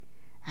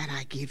and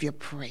I give you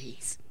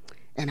praise,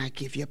 and I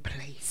give you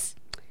praise.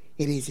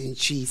 It is in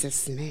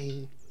Jesus'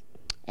 name.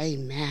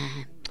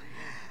 Amen.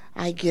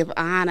 I give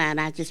honor, and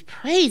I just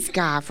praise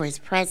God for his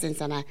presence,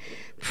 and I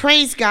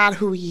praise God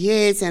who he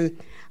is, and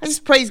I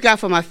just praise God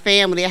for my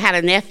family. I had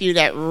a nephew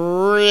that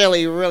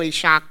really, really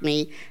shocked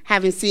me.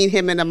 Haven't seen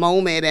him in a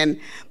moment, and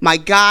my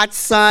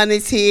godson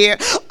is here.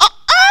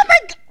 Oh my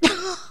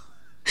God.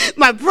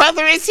 My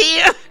brother is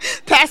here,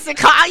 Pastor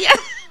Collier.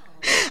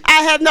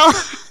 I have no...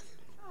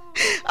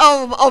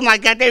 Oh my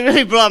God, they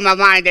really blow my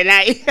mind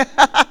tonight.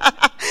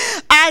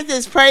 I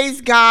just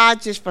praise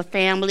God just for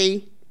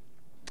family.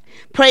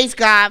 Praise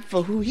God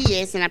for who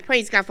he is, and I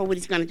praise God for what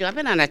he's going to do. I've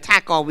been on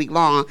attack all week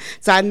long,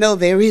 so I know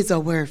there is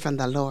a word from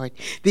the Lord.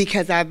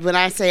 Because when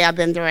I say I've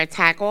been under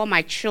attack, all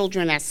my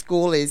children at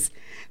school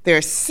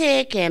they're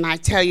sick, and I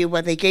tell you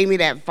what, they gave me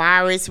that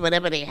virus,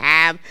 whatever they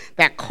have,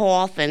 that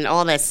cough and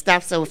all that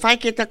stuff. So if I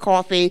get the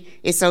coughing,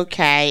 it's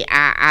okay.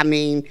 I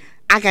mean,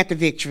 I got the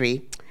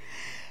victory.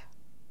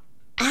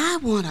 I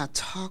want to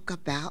talk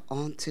about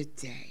on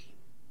today.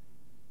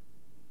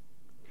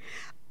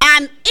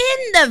 I'm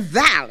in the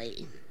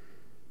valley,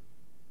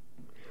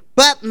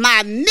 but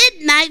my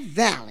midnight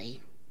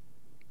valley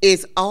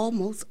is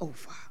almost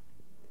over.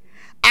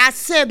 I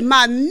said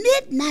my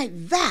midnight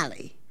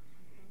valley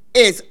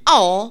is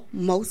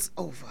almost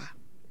over.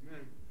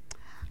 Amen.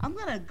 I'm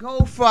going to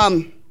go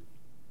from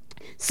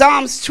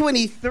Psalms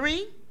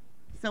 23.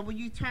 So will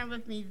you turn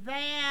with me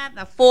there,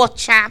 the 4th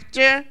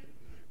chapter?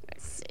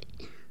 Let's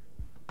see.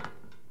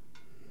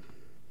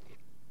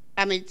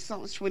 I mean,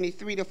 Psalms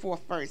 23, the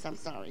 4th verse, I'm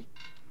sorry.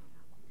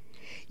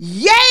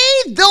 Yea,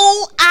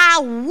 though I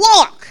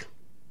walk.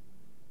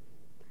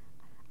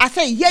 I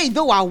say, yea,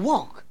 though I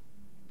walk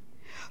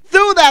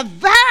through the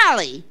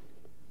valley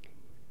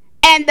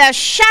and the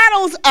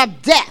shadows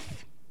of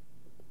death,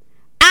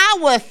 I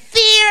will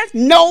fear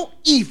no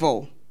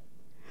evil,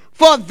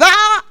 for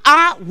thou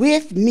art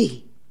with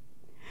me.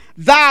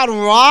 Thy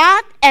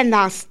rod and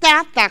thy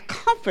staff that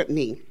comfort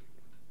me.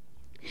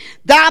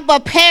 Thou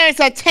preparest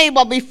a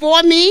table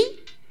before me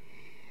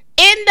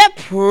in the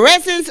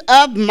presence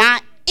of my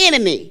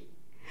enemy.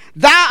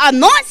 Thou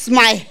anointest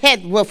my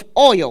head with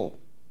oil.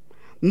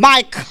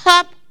 My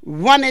cup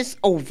runneth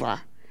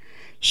over.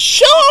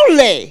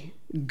 Surely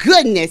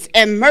goodness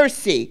and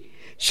mercy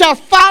shall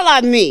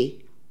follow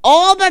me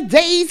all the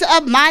days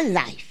of my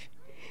life,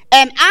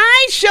 and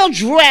I shall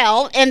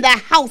dwell in the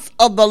house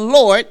of the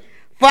Lord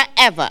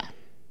forever.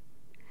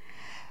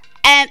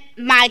 And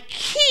my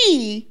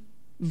key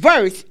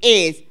verse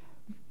is,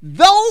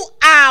 though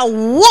I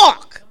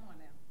walk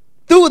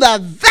through the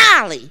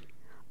valley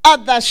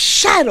of the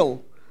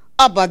shadow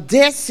of a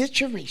death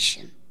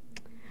situation,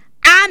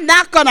 I'm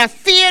not going to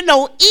fear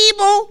no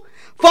evil,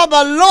 for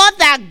the Lord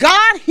thy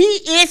God, he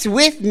is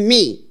with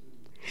me.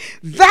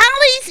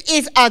 Valleys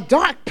is a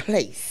dark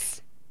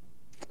place.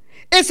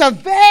 It's a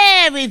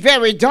very,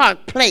 very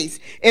dark place,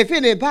 if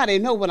anybody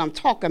know what I'm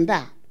talking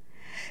about.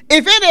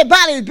 If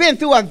anybody's been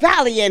through a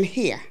valley in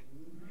here.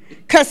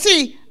 Because,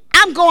 see,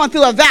 I'm going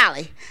through a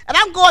valley. And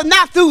I'm going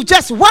not through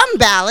just one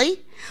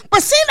valley,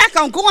 but seem like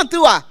I'm going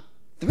through a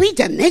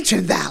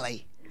 3-dimension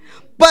valley.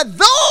 But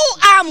though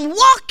I'm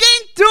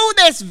walking through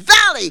this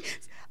valley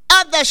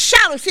of the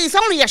shadow, see, it's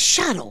only a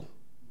shadow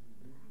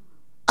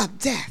of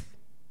death.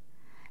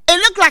 It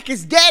looked like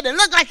it's dead. It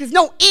looked like there's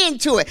no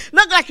end to it. It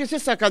looked like it's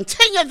just a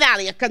continual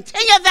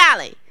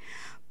valley,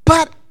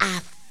 But I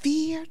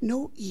fear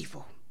no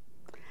evil,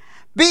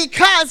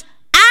 because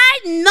I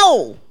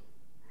know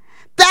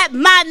that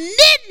my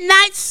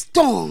midnight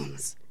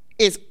storms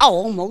is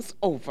almost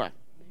over. Amen.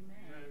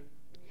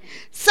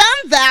 Some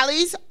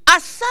valleys are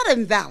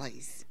sudden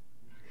valleys.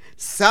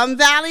 Some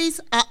valleys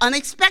are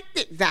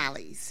unexpected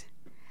valleys.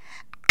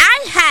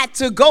 I had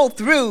to go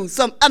through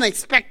some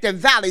unexpected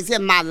valleys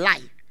in my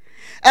life.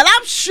 And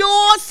I'm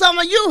sure some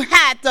of you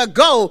had to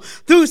go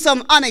through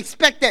some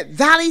unexpected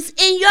valleys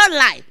in your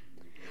life.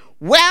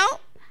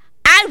 Well,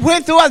 I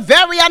went through a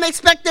very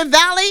unexpected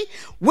valley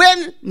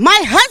when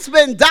my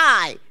husband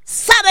died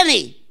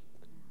suddenly.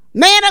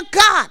 Man of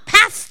God,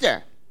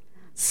 pastor,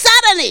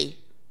 suddenly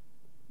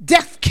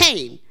death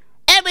came.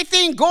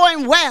 Everything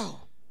going well.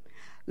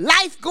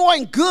 Life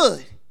going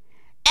good.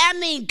 I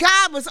mean,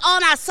 God was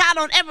on our side,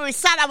 on every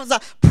side. I was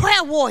a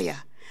prayer warrior.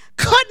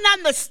 Couldn't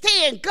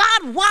understand,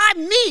 God, why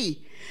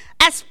me?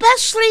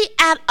 Especially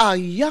at a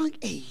young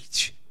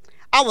age.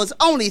 I was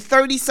only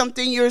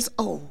 30-something years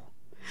old.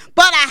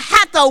 But I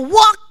had to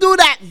walk through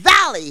that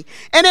valley,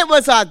 and it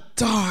was a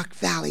dark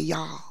valley,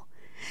 y'all.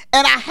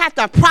 And I had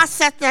to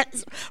process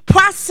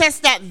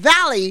that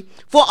valley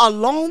for a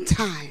long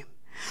time.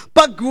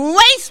 But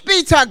grace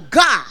be to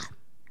God.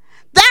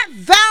 That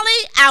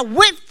valley, I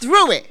went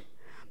through it.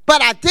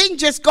 But I didn't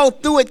just go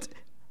through it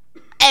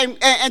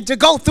and to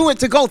go through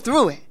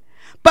it.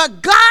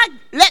 But God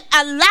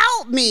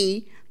allowed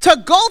me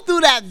to go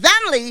through that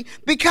valley,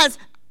 because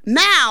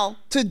now,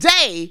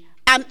 today,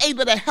 I'm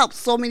able to help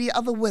so many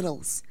other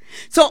widows.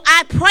 So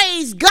I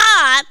praise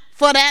God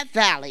for that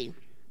valley.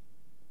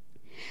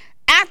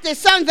 After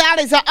some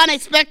valleys are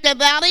unexpected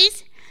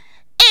valleys,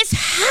 it's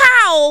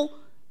how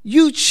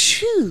you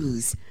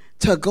choose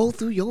to go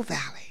through your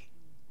valley.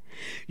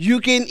 You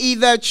can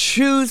either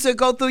choose to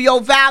go through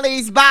your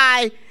valleys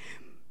by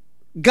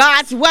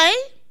God's way,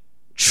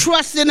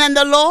 trusting in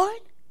the Lord,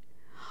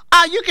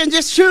 or you can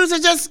just choose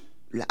to just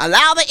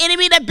allow the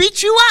enemy to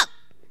beat you up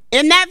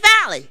in that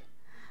valley.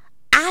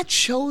 I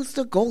chose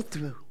to go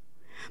through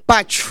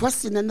by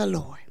trusting in the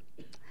Lord.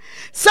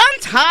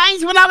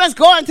 Sometimes when I was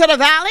going to the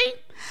valley,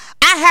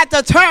 I had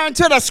to turn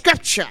to the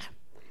scripture.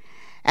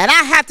 And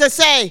I had to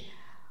say,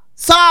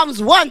 Psalms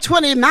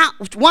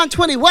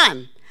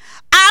 121,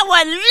 I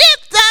will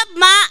lift up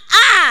my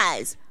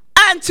eyes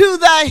unto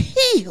the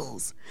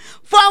hills,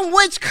 from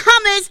which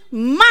cometh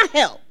my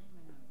help.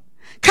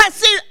 Because,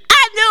 see,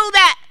 I knew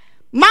that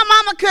my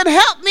mama could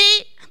help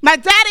me, my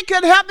daddy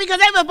could help me, because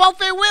they were both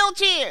in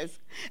wheelchairs.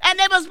 And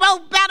they was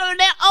both battling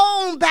their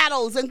own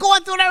battles and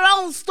going through their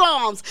own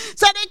storms.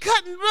 So they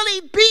couldn't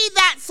really be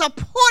that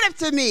supportive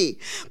to me.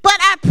 But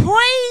I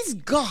praise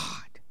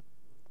God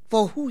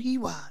for who he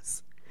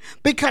was,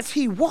 because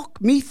he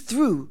walked me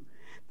through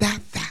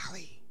that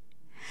valley.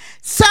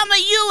 Some of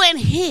you in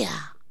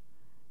here,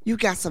 you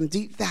got some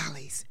deep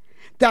valleys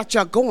that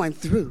you're going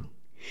through.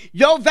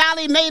 Your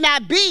valley may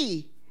not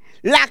be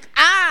like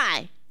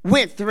I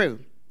went through.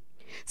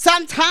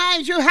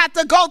 Sometimes you have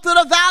to go through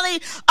the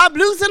valley of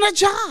losing a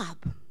job.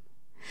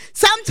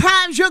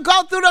 Sometimes you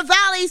go through the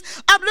valleys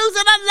of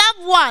losing a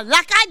loved one,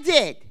 like I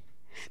did.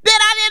 Then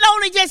I didn't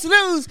only just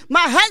lose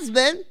my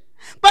husband,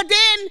 but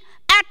then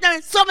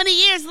after so many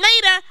years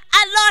later,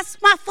 I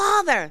lost my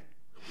father.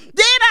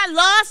 Then I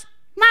lost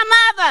my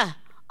mother.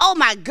 Oh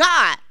my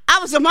God, I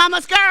was a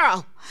mama's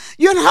girl,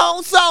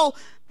 so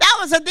that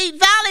was a deep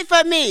valley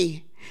for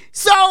me.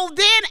 So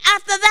then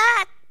after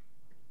that,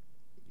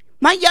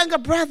 my younger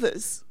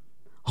brothers,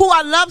 who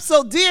I love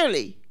so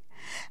dearly,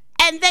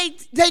 and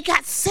they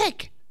got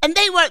sick, and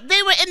they were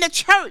in the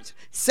church,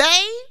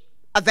 saved,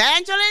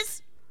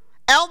 evangelists,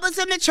 elders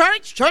in the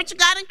Church of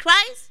God in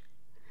Christ,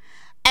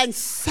 and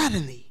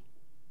suddenly,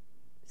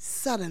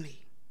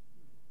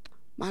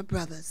 my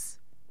brothers,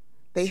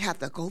 they had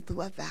to go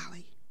through a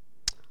valley.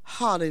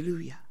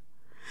 Hallelujah.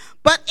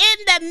 But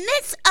in the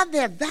midst of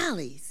their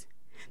valleys,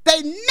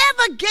 they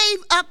never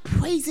gave up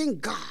praising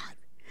God.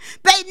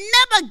 They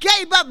never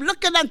gave up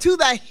looking unto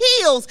the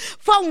hills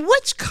from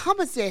which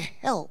cometh their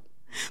help,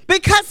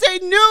 because they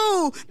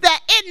knew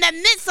that in the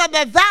midst of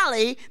the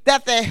valley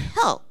that their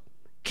help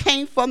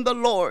came from the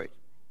Lord.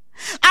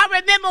 I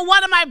remember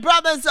one of my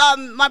brothers,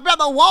 my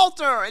brother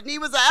Walter, and he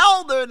was an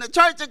elder in the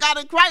Church of God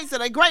in Christ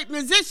and a great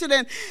musician,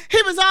 and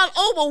he was all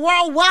over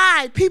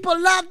worldwide. People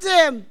loved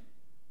him.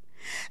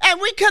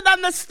 And we could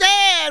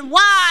understand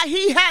why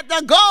he had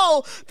to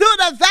go through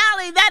the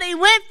valley that he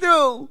went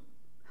through.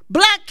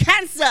 Black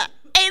cancer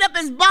ate up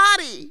his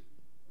body.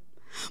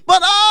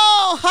 But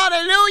oh,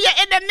 hallelujah,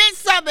 in the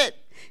midst of it,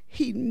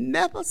 he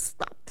never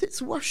stopped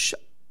his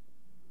worship.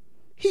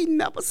 He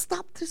never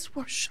stopped his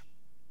worship.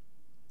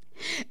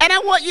 And I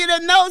want you to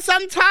know,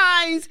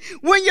 sometimes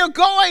when you're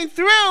going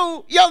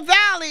through your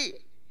valley,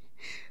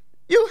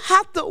 you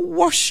have to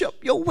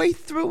worship your way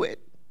through it.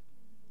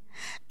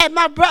 And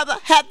my brother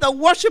had to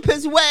worship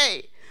his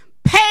way.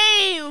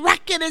 Pain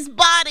wrecking his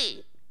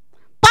body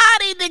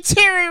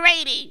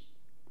deteriorating.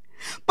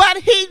 But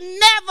he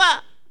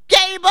never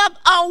gave up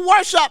on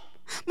worship.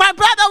 My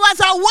brother was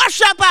a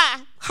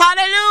worshiper.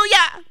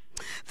 Hallelujah.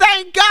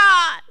 Thank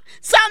God.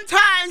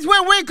 Sometimes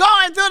when we're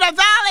going through the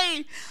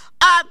valley,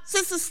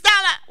 Sister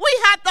Stella, we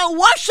have to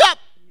worship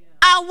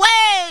our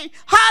way,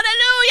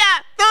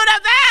 hallelujah, through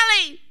the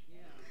valley.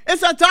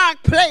 It's a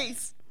dark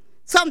place.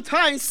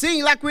 Sometimes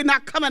seem like we're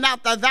not coming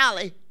out the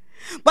valley.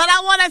 But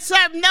I want to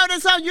serve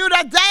notice on you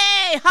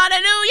today,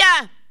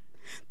 hallelujah,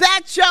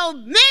 that your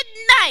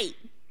midnight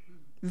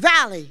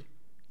valley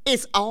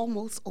is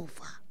almost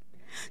over.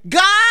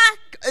 God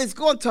is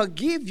going to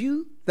give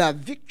you the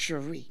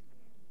victory.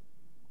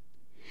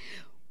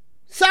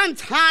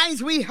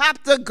 Sometimes we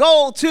have to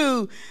go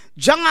to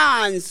John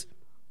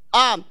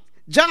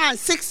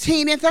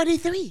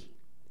 16:33.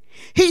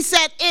 He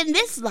said, in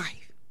this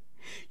life,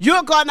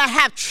 you're going to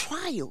have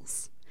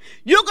trials.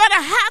 You're going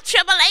to have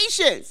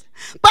tribulations.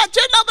 But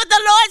you know what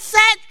the Lord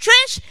said,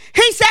 Trish?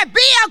 He said,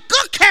 be of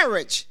good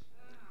courage.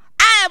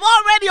 I have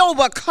already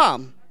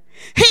overcome.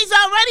 He's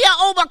already an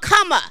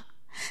overcomer.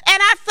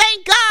 And I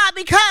thank God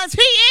because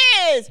he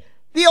is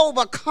the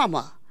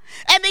overcomer.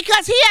 And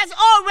because he has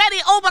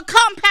already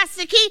overcome,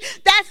 Pastor Key,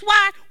 that's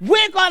why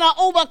we're going to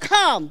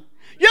overcome.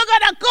 You're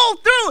going to go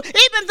through,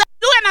 even though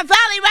you're in a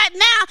valley right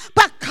now,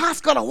 but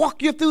God's going to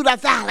walk you through the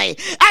valley.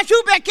 As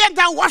you begin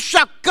to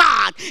worship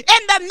God in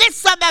the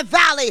midst of the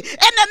valley, in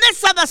the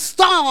midst of the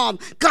storm,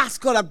 God's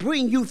going to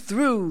bring you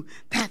through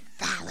that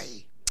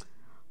valley.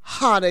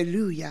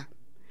 Hallelujah.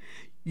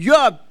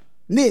 Your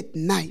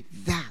midnight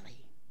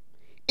valley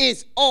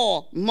is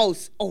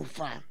almost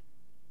over.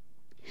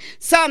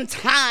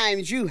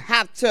 Sometimes you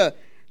have to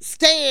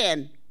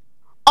stand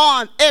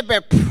on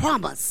every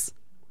promise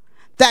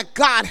that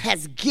God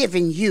has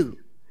given you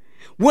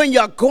when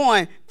you're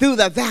going through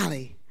the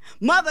valley.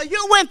 Mother,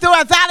 you went through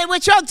a valley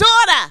with your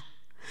daughter,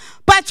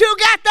 But you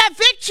got the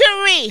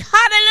victory.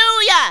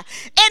 Hallelujah.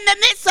 In the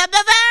midst of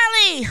the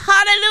valley.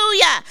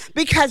 Hallelujah.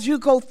 Because you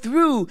go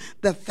through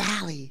the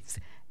valleys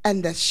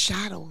and the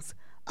shadows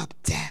of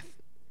death.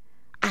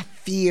 I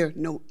fear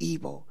no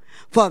evil,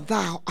 for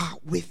thou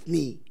art with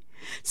me.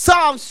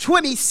 Psalms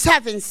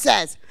 27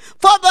 says,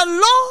 for the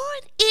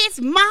Lord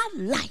is my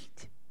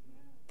light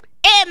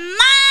and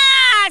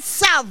my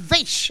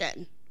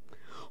salvation.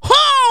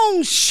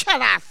 Whom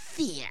shall I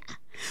fear?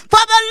 For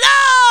the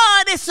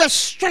Lord is the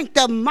strength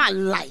of my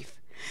life.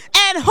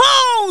 And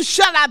whom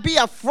shall I be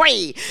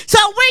afraid? So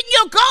when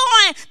you're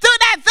going through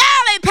that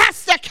valley,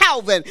 Pastor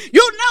Calvin,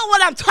 you know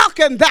what I'm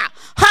talking about.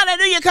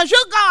 Hallelujah. Because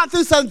you're going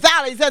through some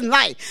valleys in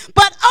life.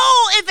 But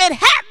oh, if it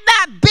had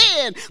not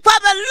been for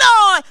the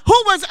Lord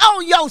who was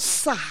on your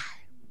side,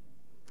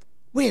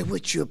 where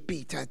would you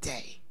be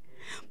today?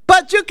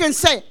 But you can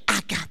say,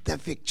 I got the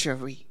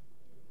victory.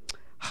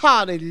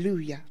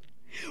 Hallelujah.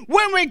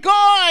 When we're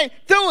going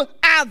through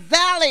our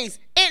valleys,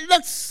 it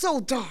looks so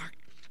dark.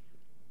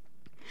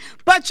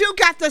 But you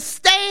got to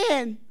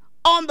stand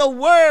on the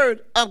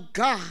word of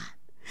God,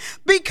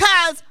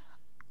 because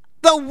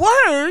the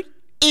word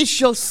is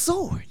your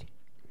sword.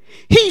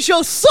 He's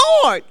your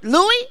sword,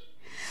 Louis.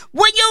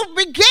 When you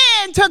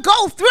begin to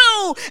go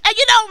through and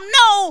you don't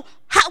know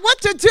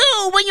what to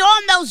do when you're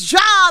on those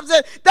jobs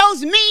and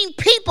those mean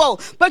people,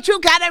 but you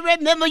got to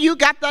remember you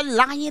got the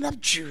Lion of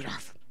Judah.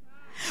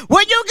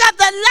 When you got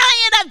the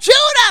Lion of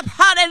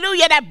Judah,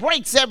 hallelujah, that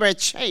breaks every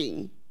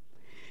chain,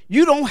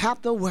 you don't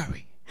have to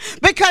worry.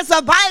 Because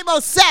the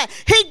Bible said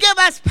he give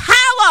us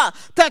power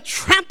to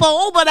trample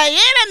over the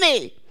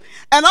enemy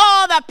and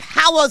all the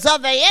powers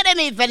of the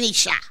enemy,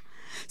 Venetia.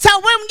 So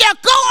when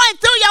you're going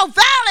through your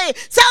valley,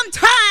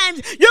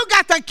 sometimes you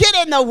got to get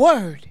in the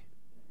word.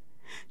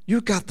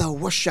 You got to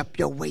worship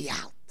your way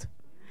out.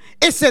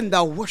 It's in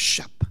the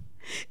worship.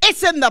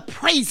 It's in the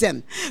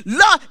praising.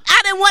 Lord,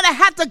 I didn't want to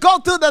have to go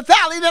through the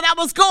valley that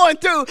I was going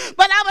through,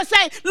 but I would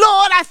say,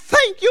 Lord, I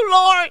thank you,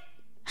 Lord.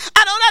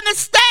 I don't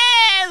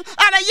understand,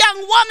 as a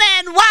young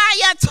woman, why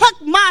you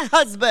took my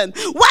husband.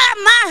 Why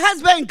my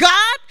husband,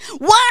 God?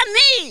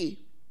 Why me?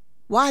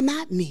 Why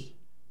not me?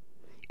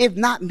 If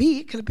not me,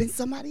 it could have been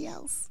somebody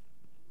else.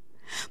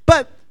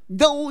 But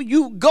though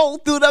you go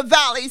through the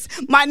valleys,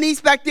 my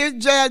niece back there,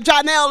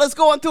 Janelle, is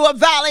going through a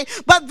valley.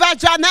 But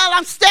Janelle,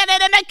 I'm standing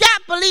in the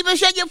gap, believing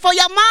you for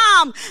your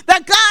mom,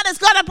 that God is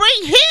going to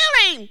bring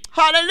healing.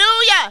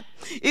 Hallelujah.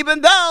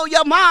 Even though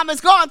your mom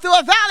is going through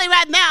a valley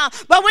right now,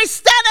 but we're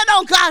standing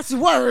on God's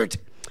word.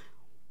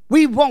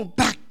 We won't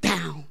back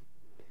down.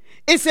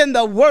 It's in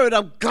the word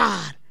of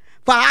God,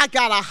 for I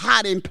got a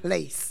hiding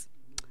place.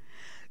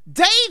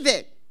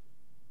 David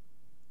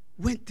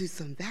went through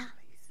some valleys.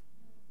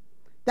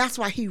 That's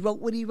why he wrote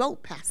what he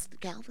wrote, Pastor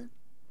Calvin.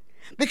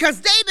 Because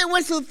David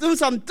went through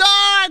some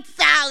dark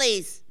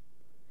valleys.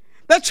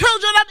 The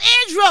children of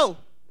Israel,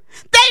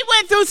 they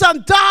went through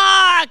some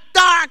dark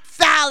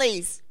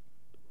valleys.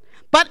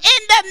 But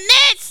in the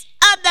midst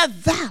of the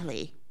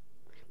valley,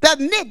 the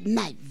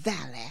midnight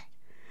valley,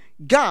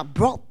 God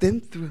brought them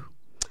through.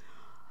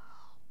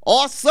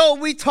 Also,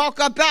 we talk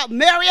about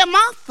Mary and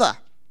Martha.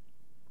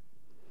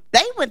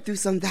 They went through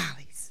some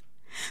valleys.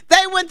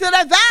 They went through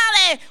the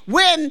valley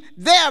when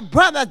their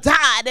brother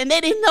died and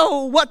they didn't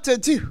know what to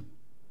do.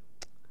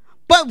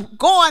 But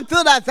going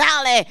through the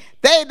valley,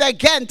 they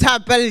began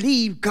to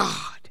believe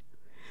God.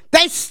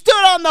 They stood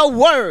on the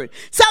word.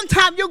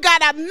 Sometimes you got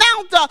to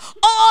mount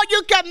all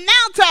you can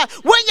mount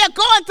when you're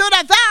going through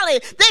the valley.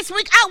 This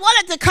week, I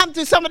wanted to come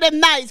to some of them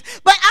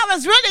nights, but I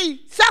was really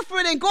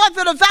suffering and going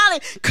through the valley.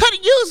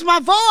 Couldn't use my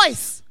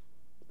voice.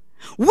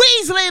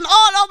 Weaseling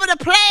all over the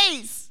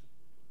place.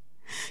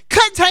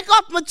 Couldn't take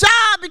off my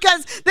job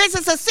because this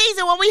is a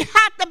season when we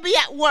have to be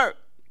at work.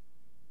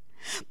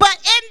 But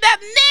in the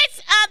midst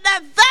of the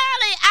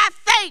valley, I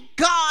thank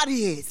God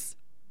is.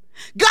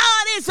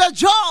 God is a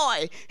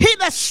joy. He's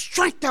the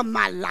strength of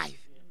my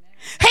life.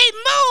 He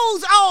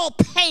moves all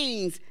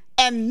pains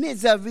and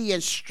misery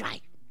and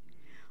strife.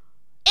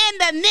 In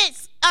the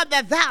midst of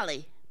the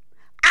valley,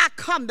 I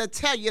come to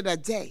tell you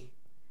today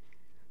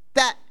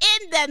that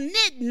in the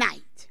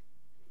midnight,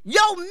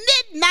 your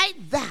midnight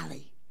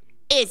valley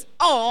is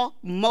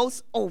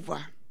almost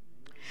over.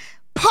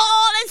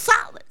 Paul and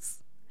Silas,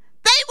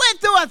 they went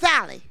through a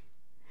valley.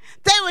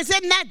 They was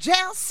in that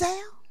jail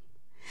cell.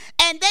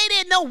 And they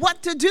didn't know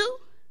what to do.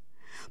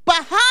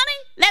 But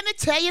honey, let me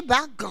tell you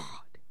about God.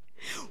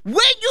 When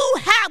you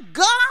have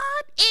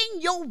God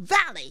in your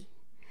valley,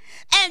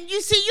 and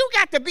you see, you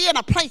got to be in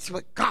a place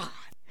with God.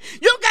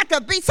 You got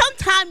to be,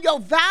 sometimes your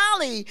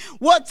valley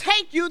will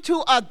take you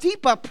to a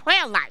deeper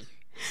prayer life.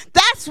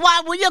 That's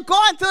why when you're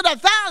going through the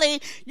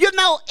valley, you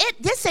know,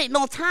 this ain't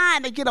no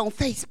time to get on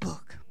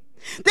Facebook.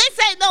 This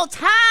ain't no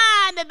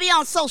time to be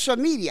on social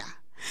media.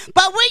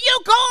 But when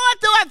you're going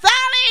through a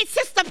valley,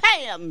 Sister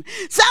Pam,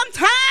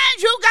 sometimes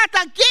you got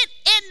to get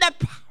in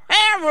the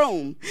prayer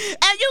room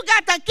and you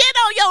got to get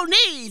on your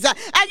knees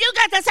and you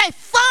got to say,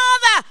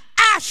 Father,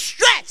 I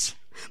stretch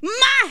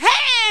my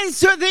hands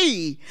to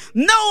thee.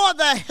 No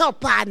other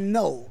help I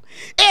know.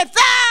 If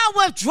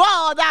thou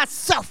withdraw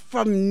thyself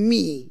from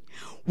me,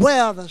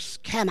 where else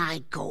can I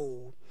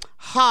go?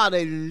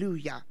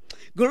 Hallelujah.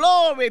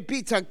 Glory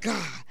be to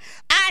God.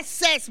 I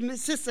says,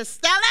 Sister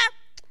Stella,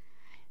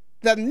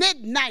 the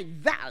Midnight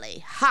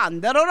Valley,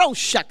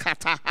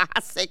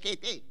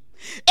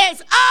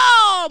 it's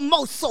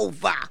almost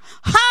over.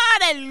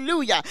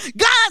 Hallelujah.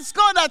 God's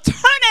going to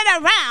turn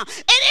it around,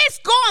 and it's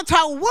going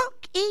to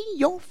work in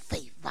your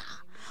favor.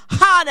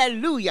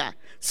 Hallelujah.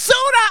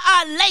 Sooner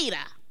or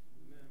later,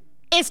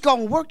 it's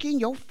going to work in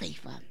your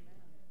favor.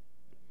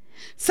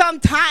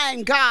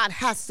 Sometimes God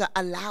has to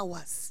allow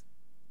us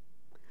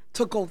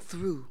to go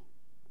through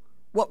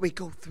what we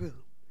go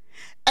through.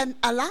 And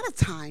a lot of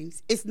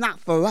times, it's not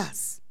for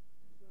us.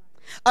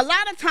 A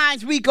lot of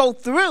times we go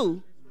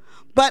through,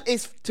 but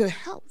it's to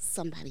help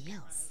somebody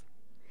else.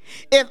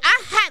 If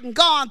I hadn't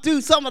gone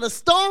through some of the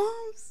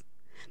storms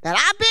that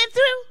I've been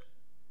through,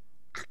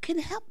 I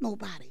couldn't help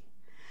nobody.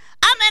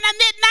 I'm in a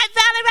Midnight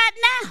Valley right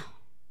now.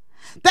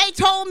 They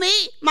told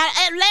me, my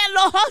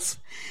landlords,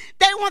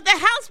 they want the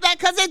house back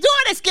because their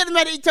daughter is getting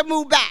ready to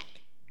move back.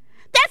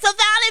 That's a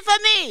valley for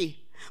me.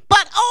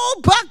 But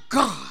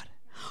God,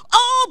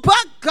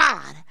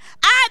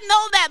 I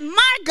know that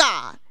my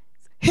God,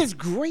 his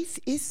grace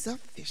is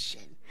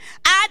sufficient.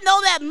 I know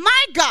that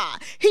my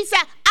God, he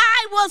said,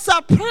 I will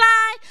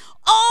supply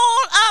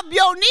all of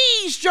your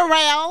needs,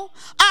 Jarrell,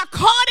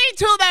 according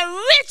to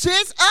the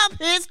riches of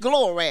his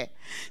glory.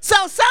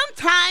 So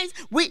sometimes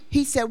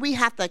he said we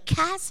have to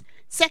cast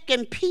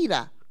 2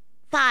 Peter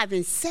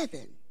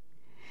 5:7.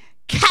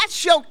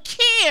 Cast your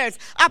cares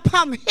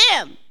upon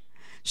him,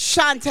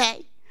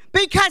 Shante,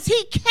 because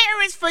he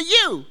cares for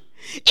you.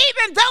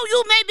 Even though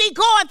you may be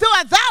going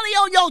through a valley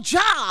on your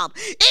job,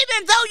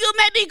 even though you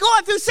may be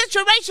going through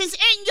situations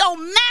in your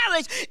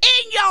marriage,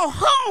 in your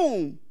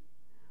home,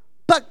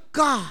 but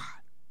God,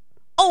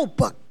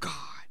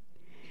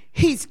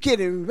 he's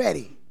getting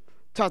ready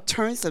to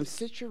turn some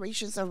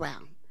situations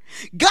around.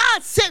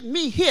 God sent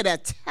me here to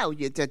tell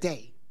you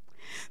today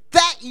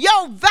that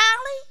your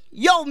valley,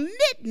 your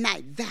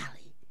midnight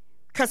valley,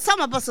 because some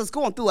of us is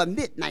going through a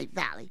midnight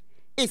valley,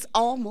 it's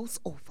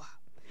almost over.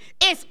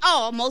 It's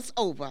almost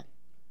over.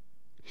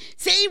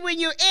 See, when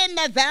you're in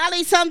the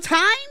valley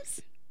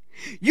sometimes,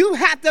 you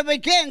have to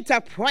begin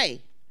to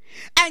pray.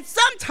 And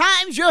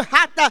sometimes you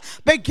have to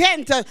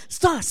begin to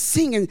start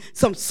singing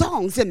some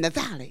songs in the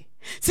valley.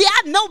 See,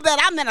 I know that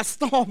I'm in a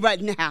storm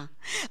right now.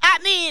 I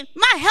mean,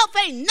 my health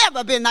ain't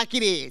never been like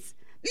it is.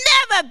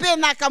 Never been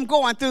like I'm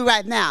going through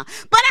right now.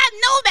 But I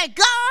know that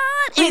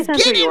God is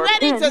getting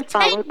ready to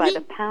take me.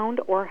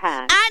 # or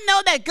hash. I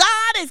know that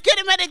God is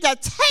getting ready to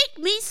take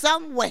me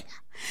somewhere.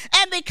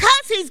 And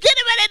because he's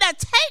getting ready to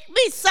take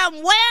me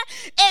somewhere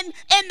in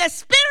the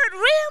spirit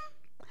realm,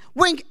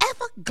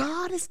 whenever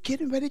God is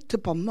getting ready to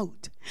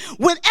promote,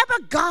 whenever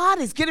God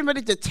is getting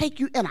ready to take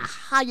you in a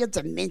higher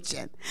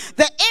dimension,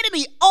 the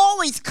enemy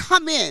always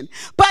come in.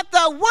 But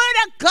the word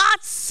of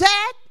God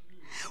said,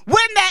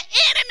 when the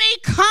enemy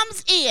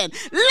comes in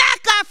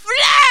like a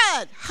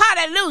flood,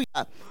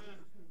 hallelujah,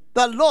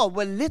 the Lord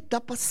will lift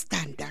up a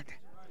standard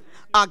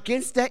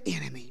against the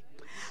enemy.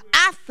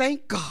 I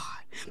thank God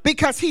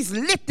because he's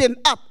lifting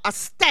up a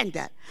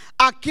standard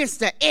against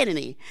the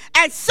enemy.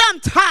 And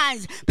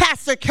sometimes,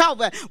 Pastor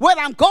Kelvin, when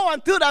I'm going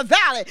through the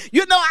valley,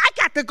 you know, I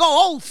got to go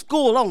old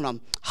school on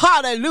them.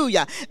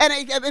 Hallelujah. And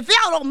if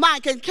y'all don't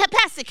mind, can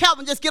Pastor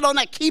Kelvin just get on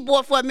that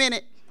keyboard for a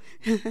minute?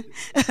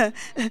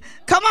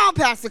 Come on,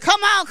 Pastor.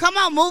 Come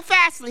on. Move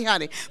fastly,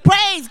 honey.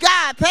 Praise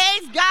God.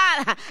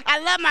 I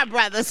love my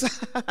brothers.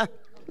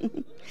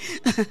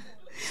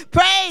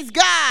 Praise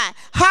God.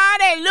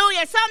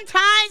 Hallelujah.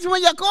 Sometimes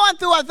when you're going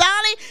through a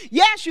valley,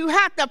 yes, you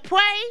have to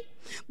pray.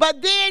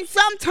 But then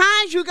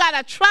sometimes you got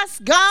to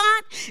trust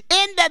God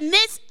in the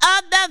midst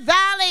of the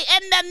valley,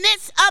 in the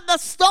midst of the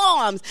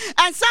storms.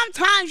 And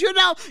sometimes, you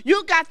know,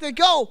 you got to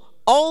go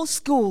old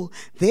school.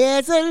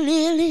 There's a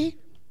lily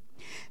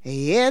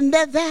in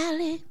the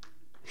valley,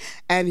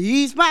 and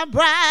he's my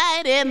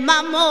bride and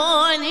my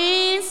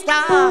morning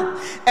star.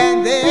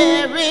 And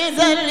there is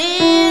a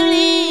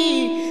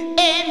lily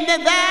in the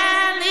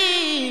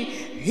valley,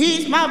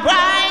 he's my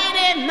bride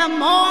and the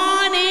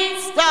morning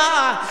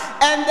star.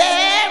 And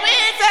there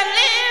is a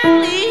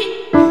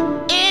lily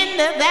in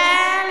the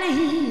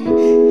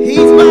valley,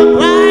 he's my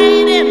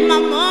bride and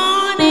my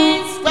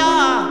morning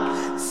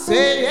star.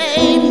 Say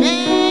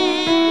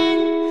amen,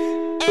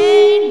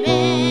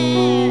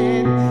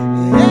 amen,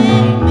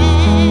 amen.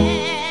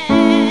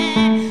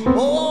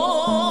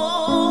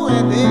 Oh,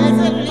 and there's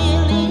a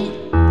lily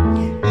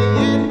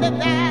in the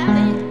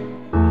valley,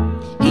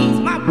 he's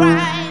my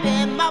bride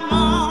and my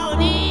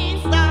morning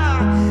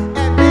star.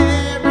 And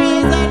there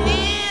is a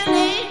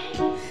lily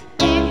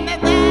in the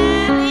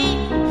valley,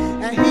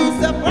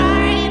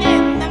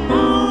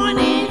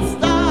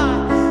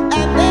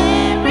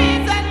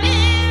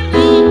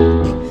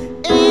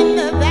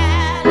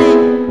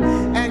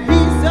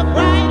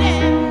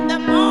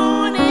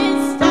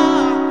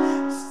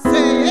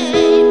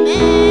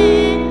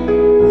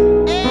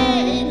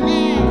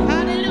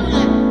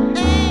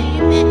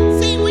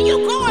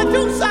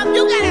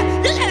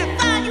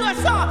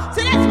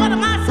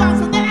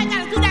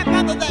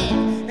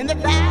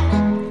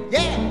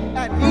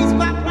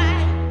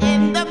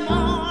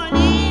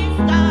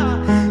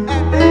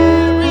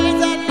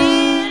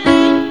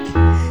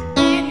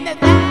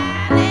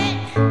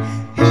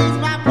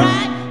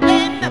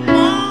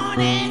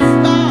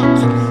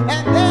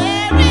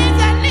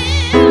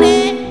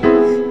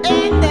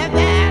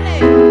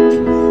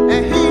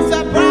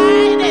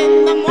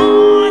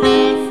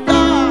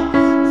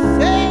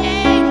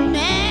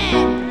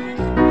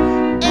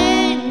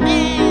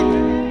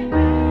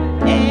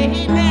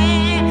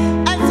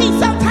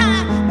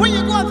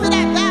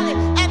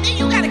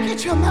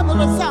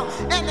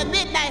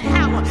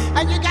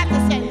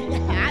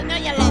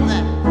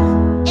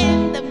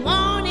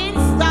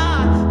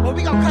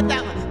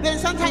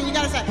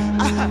 say,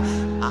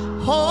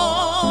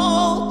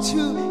 hold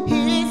to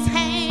his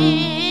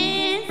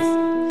hands.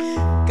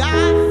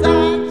 God's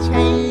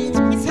unchanged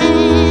his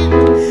hand.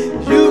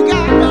 You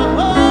got to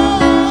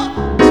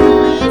hold to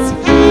his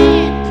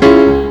hand.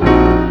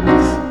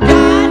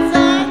 God's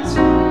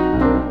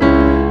unchanged.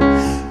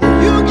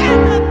 You got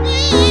to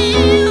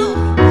build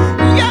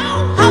your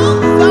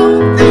hopes on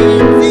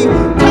things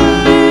eternal.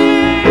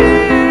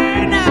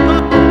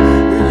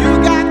 You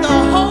got to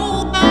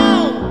hold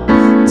on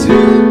to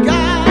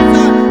God's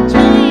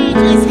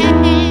unchanged his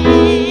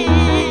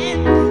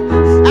hand.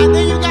 And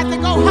then you got to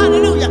go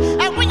hallelujah.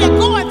 And when you're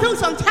going through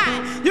some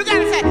time, you got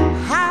to say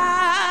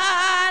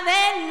hallelujah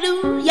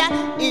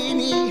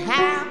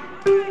anyhow.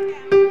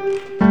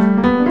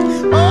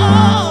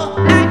 Oh,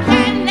 I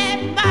can't let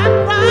my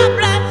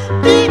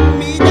problems get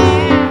me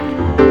down.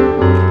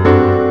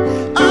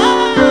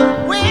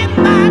 Oh, when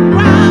my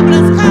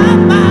problems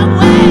come my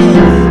way,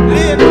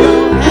 lift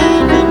your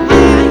hand up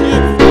high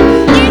and say,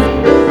 it's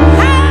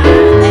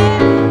hallelujah.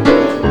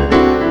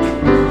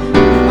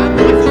 My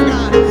voice is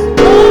gone.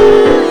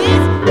 Oh,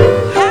 it's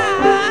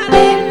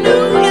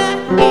hallelujah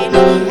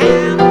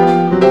anyhow.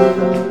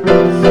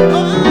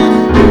 Oh,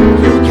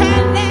 you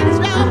can't let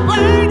your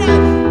burden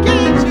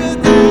get you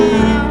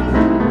down.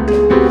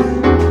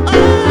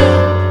 Oh,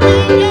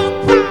 when your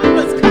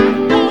problems come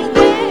your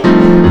way.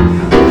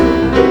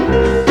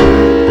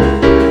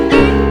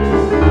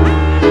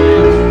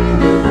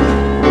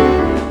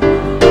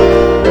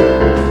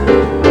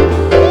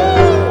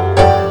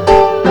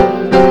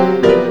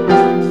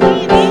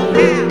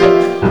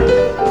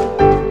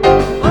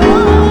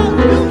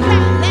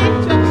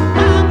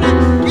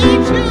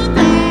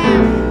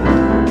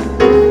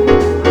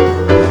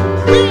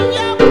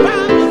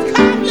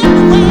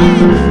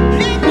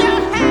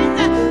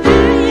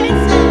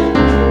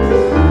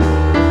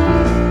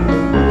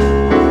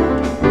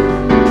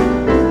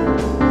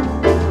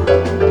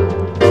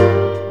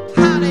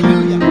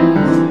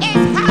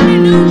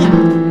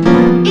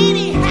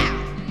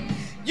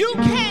 You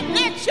can't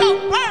let your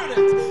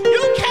burdens,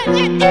 you can't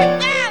let that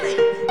valley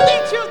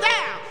get you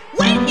down.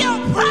 When your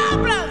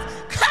problems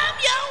come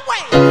your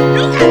way,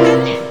 you got to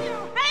lift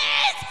your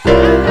hands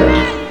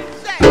high and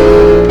say,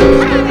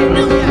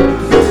 hallelujah.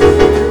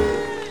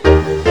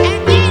 And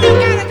then you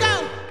got to go,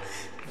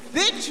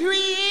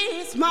 victory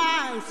is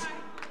mine.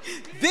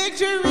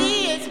 Victory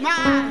is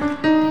mine.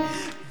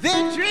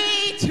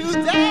 Victory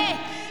today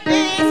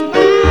is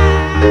mine.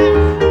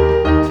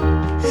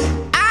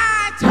 I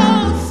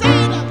told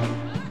Satan,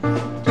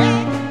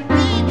 get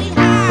me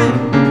behind.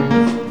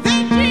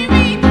 Victory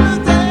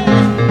today.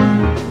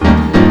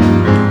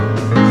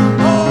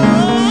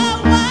 Oh,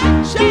 what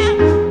shall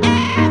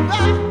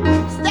ever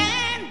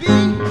stand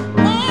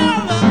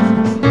before us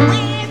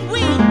when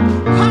we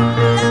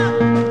call up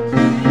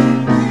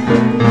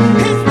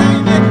his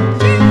name is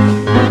Jesus.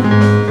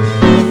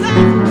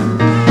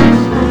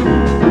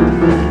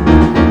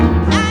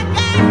 I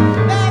got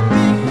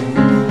nothing.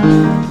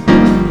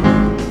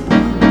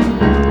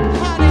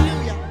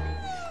 Hallelujah.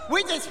 We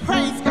just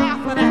praise God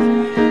for that.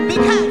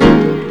 Because,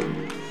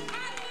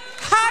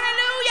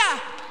 hallelujah,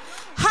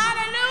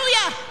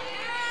 hallelujah,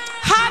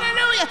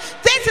 hallelujah.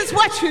 This is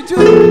what you do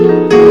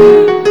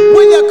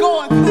when you're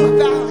going through a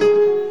valley,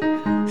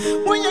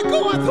 when you're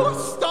going through a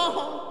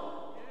storm.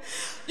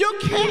 You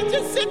can't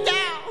just sit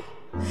down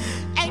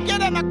and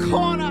get in a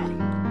corner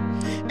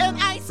and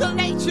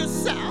isolate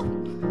yourself.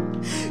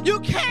 You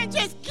can't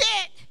just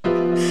get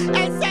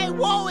and say,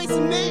 woe is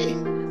me.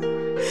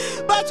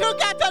 But you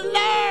got to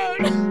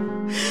learn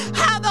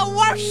how to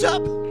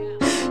worship.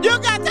 You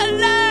got to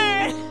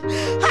learn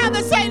how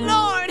to say,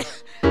 Lord,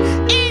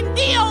 in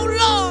thee, oh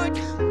Lord,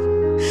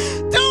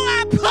 do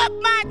I put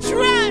my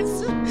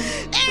trust?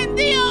 In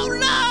thee, oh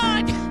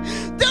Lord,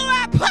 do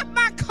I put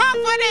my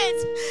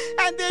confidence?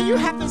 And then you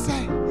have to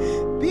say,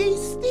 be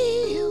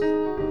still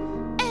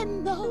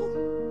and know,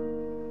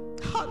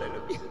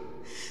 hallelujah,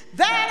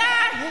 that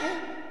I am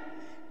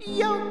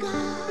your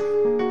God.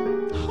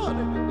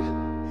 Hallelujah.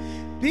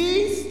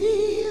 Be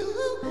still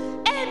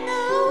and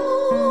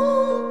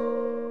know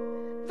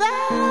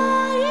that I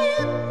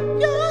am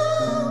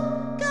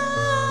your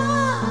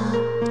God.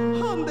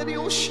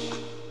 Hallelujah.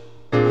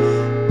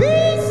 Be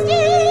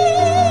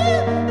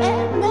still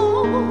and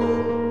know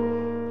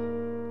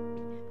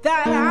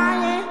that I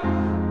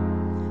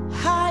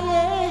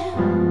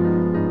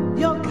am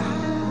your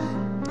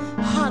God.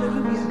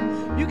 Hallelujah.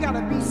 You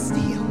gotta be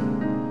still.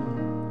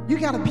 You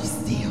gotta be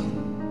still.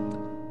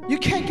 You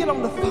can't get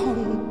on the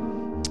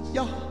phone,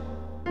 y'all.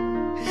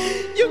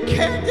 You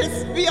can't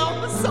just be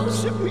on the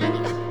social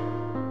media.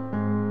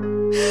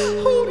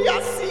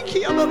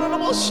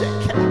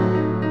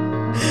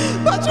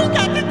 But you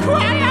got to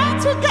cry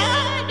out to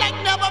God like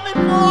never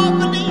before,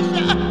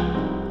 Felicia.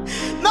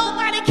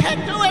 Nobody can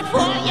do it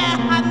for you.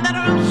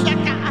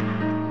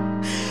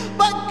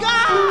 But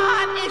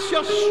God is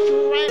your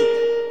strength.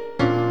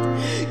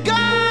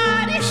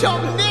 God is your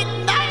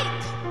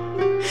midnight.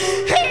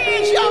 He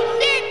is your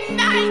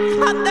midnight.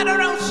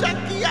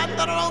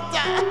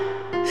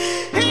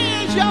 He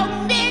is your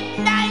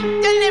midnight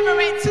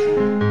deliverance.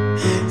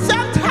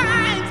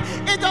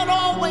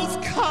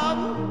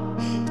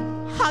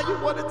 you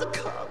wanted to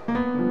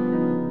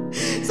come.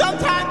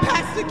 Sometimes,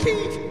 Pastor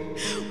Keith,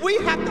 we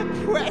have to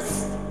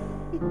press.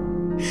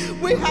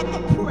 We have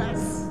to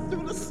press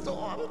through the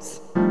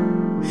storms.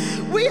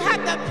 We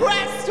have to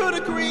press through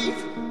the grief.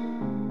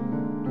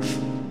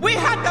 We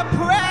have to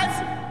press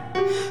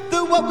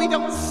through what we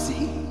don't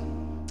see.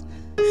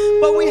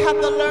 But we have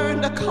to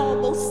learn to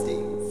call those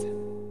things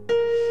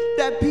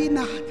that be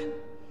not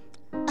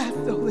as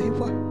though they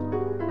were.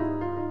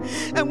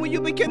 And when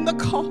you begin to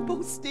call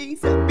those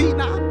things that be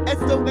not as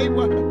though they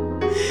were,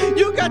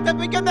 you got to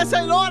begin to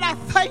say, Lord, I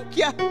thank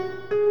you.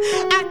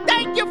 I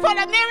thank you for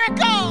the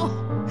miracle.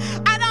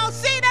 I don't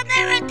see the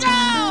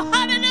miracle.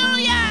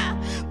 Hallelujah.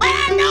 But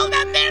I know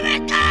the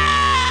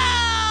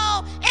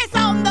miracle is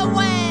on the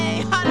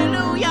way.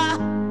 Hallelujah.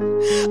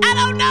 I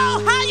don't know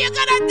how you're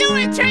going to do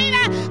it,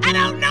 Trina. I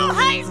don't know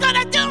how he's going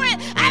to do it.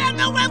 I don't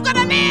know where I'm going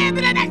to live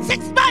in the next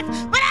 6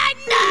 months. But I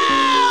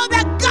know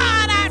the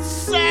God I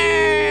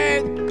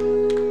serve.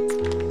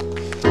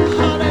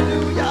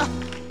 Hallelujah.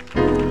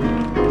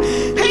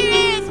 He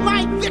is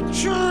my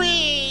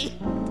victory.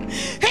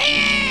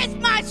 He is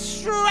my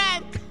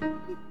strength.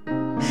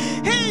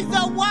 He's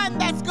the one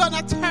that's going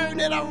to turn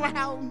it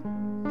around.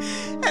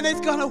 And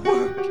it's going to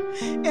work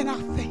in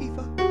our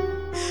favor.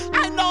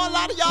 I know a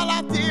lot of y'all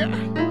out there,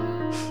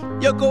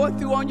 you're going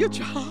through on your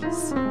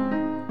jobs.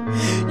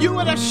 You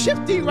in a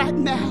shifting right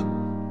now.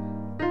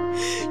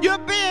 You're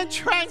being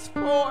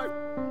transformed.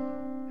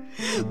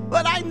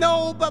 But I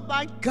know, but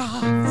my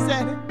God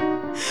said it.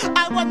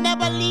 I will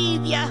never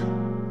leave you.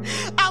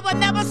 I will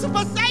never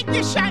forsake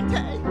you,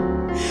 Shante.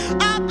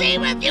 I'll be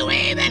with you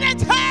even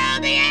until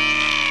the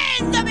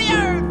ends of the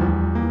earth.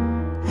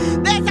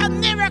 There's a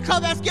miracle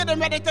that's getting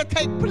ready to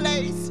take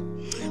place.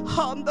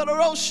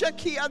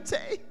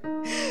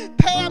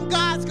 Pam,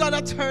 God's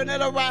gonna turn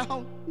it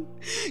around.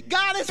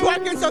 God is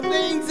working some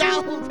things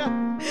out.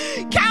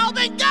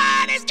 Calvin,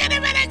 God is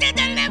getting ready to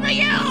deliver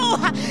you.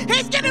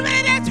 He's getting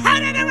ready to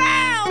turn it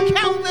around.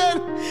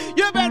 Calvin,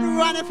 you've been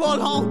running for a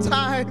long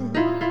time,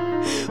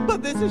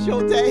 but this is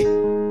your day.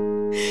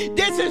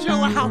 This is your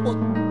hour.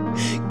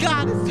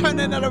 God is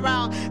turning it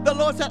around. The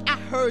Lord said, I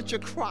heard you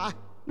cry.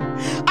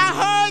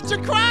 I heard you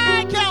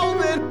cry,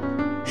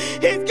 Calvin.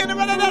 He's getting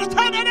ready to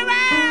turn it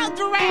around,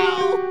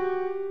 Jarrell.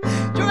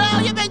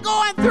 Jarrell, you've been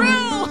going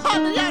through.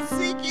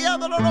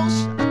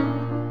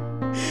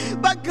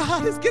 But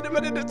God is getting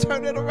ready to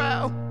turn it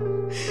around.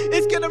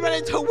 It's getting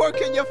ready to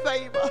work in your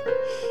favor.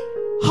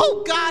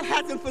 Oh, God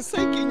hasn't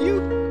forsaken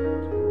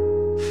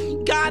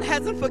you. God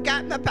hasn't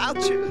forgotten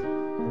about you.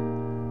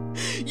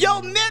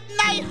 Your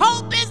midnight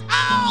hope is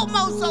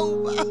almost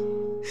over.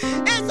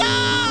 It's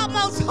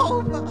almost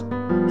over.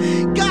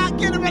 God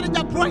getting ready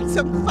to break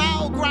some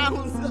foul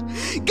grounds.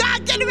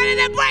 God getting ready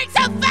to break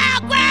some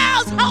foul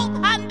grounds. Hope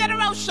under the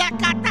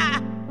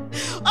Roshakata.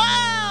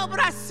 Oh,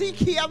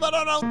 Brasiki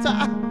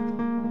Amarota.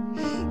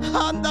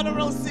 Under the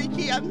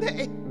Rosiki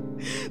Ande.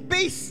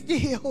 Be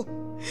still.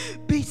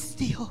 Be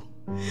still.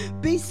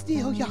 Be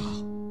still,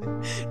 y'all.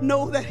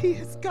 Know that He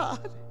is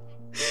God.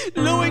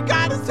 Louis,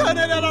 God is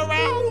turning it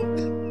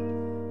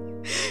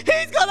around.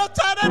 He's gonna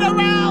turn it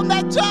around.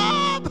 That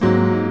job.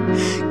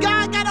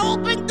 God got an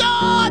open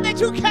door that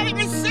you can't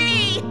even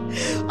see.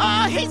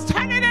 Oh, He's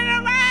turning it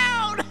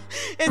around.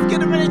 It's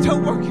getting ready to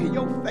work in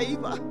your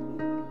favor.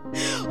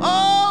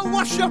 Oh,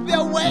 worship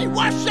your way.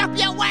 Worship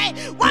your way.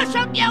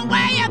 Worship your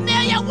way,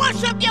 Amelia.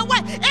 Worship your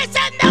way. It's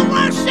in the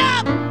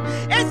worship.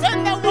 It's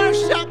in the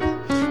worship.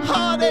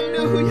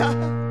 Hallelujah.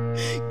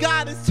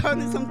 God is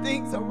turning some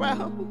things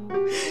around.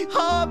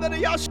 Oh,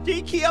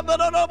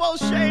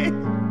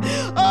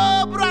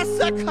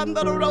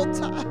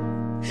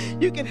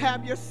 you can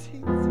have your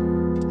seats.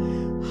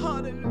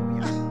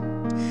 Hallelujah.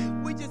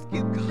 We just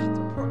give God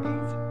the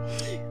praise.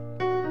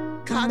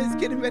 God is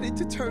getting ready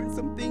to turn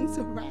some things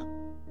around.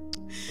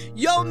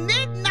 Your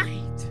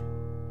midnight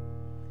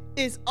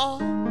is all